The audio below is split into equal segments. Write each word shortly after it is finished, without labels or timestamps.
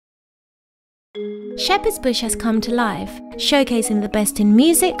Shepherd's Bush has come to life, showcasing the best in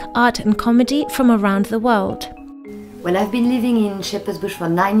music, art and comedy from around the world. Well, I've been living in Shepherd's Bush for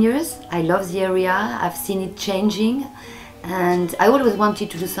 9 years. I love the area, I've seen it changing, and I always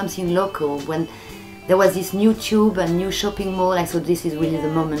wanted to do something local. When there was this new tube and new shopping mall, I thought this is really the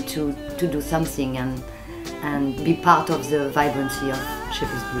moment to do something and be part of the vibrancy of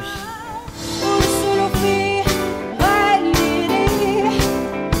Shepherd's Bush.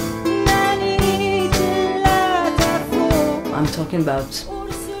 I'm talking about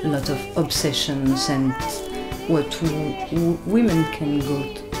a lot of obsessions and what women can go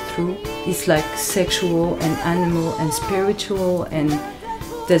through. It's like sexual and animal and spiritual, and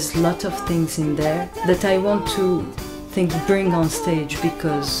there's a lot of things in there that I want to bring on stage,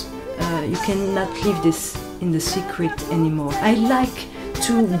 because you cannot leave this in the secret anymore. I like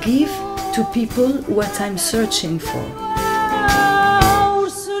to give to people what I'm searching for.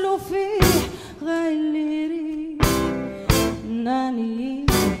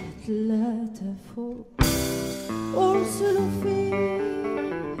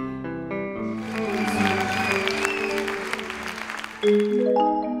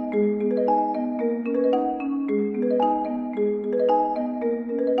 Soho.